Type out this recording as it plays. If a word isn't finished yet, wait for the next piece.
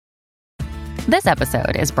This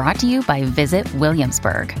episode is brought to you by Visit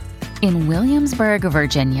Williamsburg. In Williamsburg,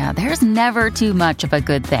 Virginia, there's never too much of a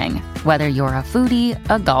good thing. Whether you're a foodie,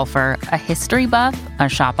 a golfer, a history buff, a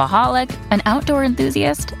shopaholic, an outdoor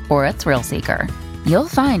enthusiast, or a thrill seeker, you'll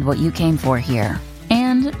find what you came for here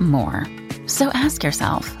and more. So ask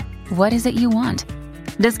yourself, what is it you want?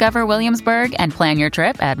 Discover Williamsburg and plan your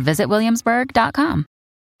trip at visitwilliamsburg.com.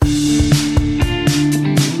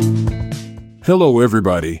 Hello,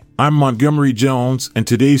 everybody. I'm Montgomery Jones, and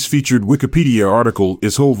today's featured Wikipedia article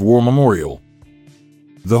is Hove War Memorial.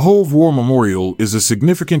 The Hove War Memorial is a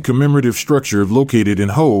significant commemorative structure located in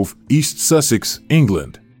Hove, East Sussex,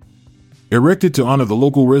 England. Erected to honor the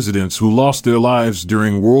local residents who lost their lives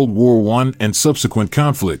during World War I and subsequent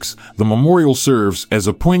conflicts, the memorial serves as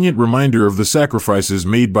a poignant reminder of the sacrifices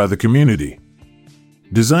made by the community.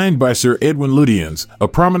 Designed by Sir Edwin Lutyens, a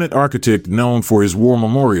prominent architect known for his war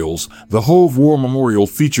memorials, the Hove War Memorial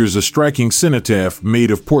features a striking cenotaph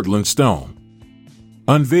made of Portland stone.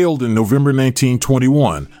 Unveiled in November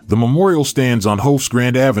 1921, the memorial stands on Hove's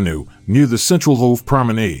Grand Avenue, near the central Hove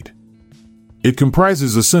Promenade. It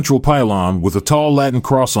comprises a central pylon with a tall Latin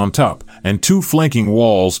cross on top, and two flanking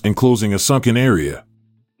walls enclosing a sunken area.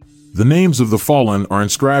 The names of the fallen are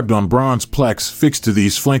inscribed on bronze plaques fixed to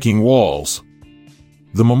these flanking walls.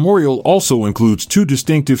 The memorial also includes two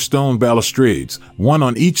distinctive stone balustrades, one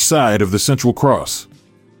on each side of the central cross.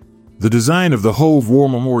 The design of the Hove War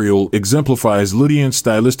Memorial exemplifies Lutyens'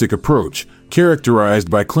 stylistic approach, characterized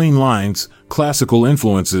by clean lines, classical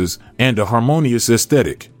influences, and a harmonious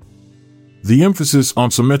aesthetic. The emphasis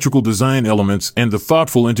on symmetrical design elements and the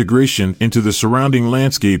thoughtful integration into the surrounding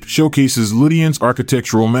landscape showcases Lutyens'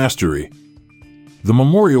 architectural mastery. The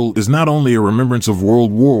memorial is not only a remembrance of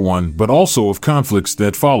World War I but also of conflicts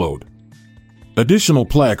that followed. Additional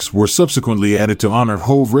plaques were subsequently added to honor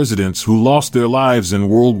Hove residents who lost their lives in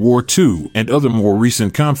World War II and other more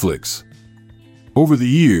recent conflicts. Over the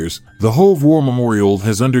years, the Hove War Memorial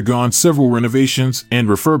has undergone several renovations and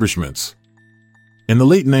refurbishments. In the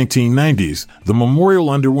late 1990s, the memorial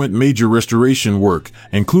underwent major restoration work,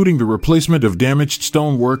 including the replacement of damaged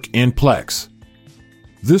stonework and plaques.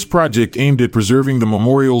 This project aimed at preserving the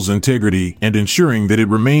memorial's integrity and ensuring that it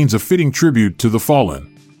remains a fitting tribute to the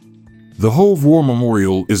fallen. The Hove War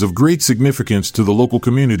Memorial is of great significance to the local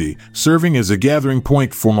community, serving as a gathering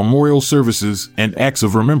point for memorial services and acts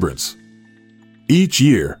of remembrance. Each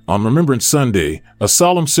year, on Remembrance Sunday, a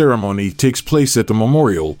solemn ceremony takes place at the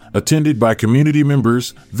memorial, attended by community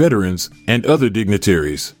members, veterans, and other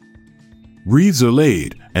dignitaries. Wreaths are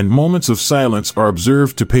laid, and moments of silence are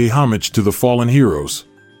observed to pay homage to the fallen heroes.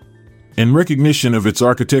 In recognition of its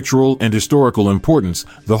architectural and historical importance,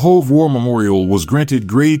 the Hove War Memorial was granted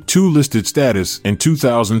Grade II listed status in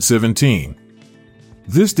 2017.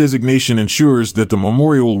 This designation ensures that the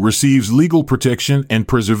memorial receives legal protection and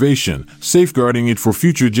preservation, safeguarding it for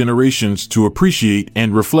future generations to appreciate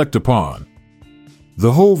and reflect upon.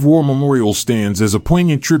 The Hove War Memorial stands as a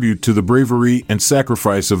poignant tribute to the bravery and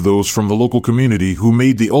sacrifice of those from the local community who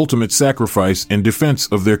made the ultimate sacrifice in defense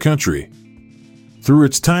of their country. Through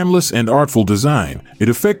its timeless and artful design, it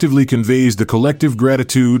effectively conveys the collective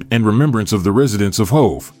gratitude and remembrance of the residents of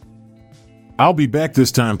Hove. I'll be back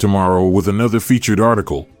this time tomorrow with another featured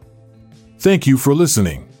article. Thank you for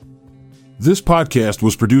listening. This podcast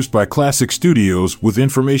was produced by Classic Studios with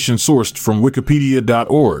information sourced from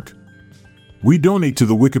wikipedia.org. We donate to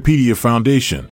the Wikipedia Foundation.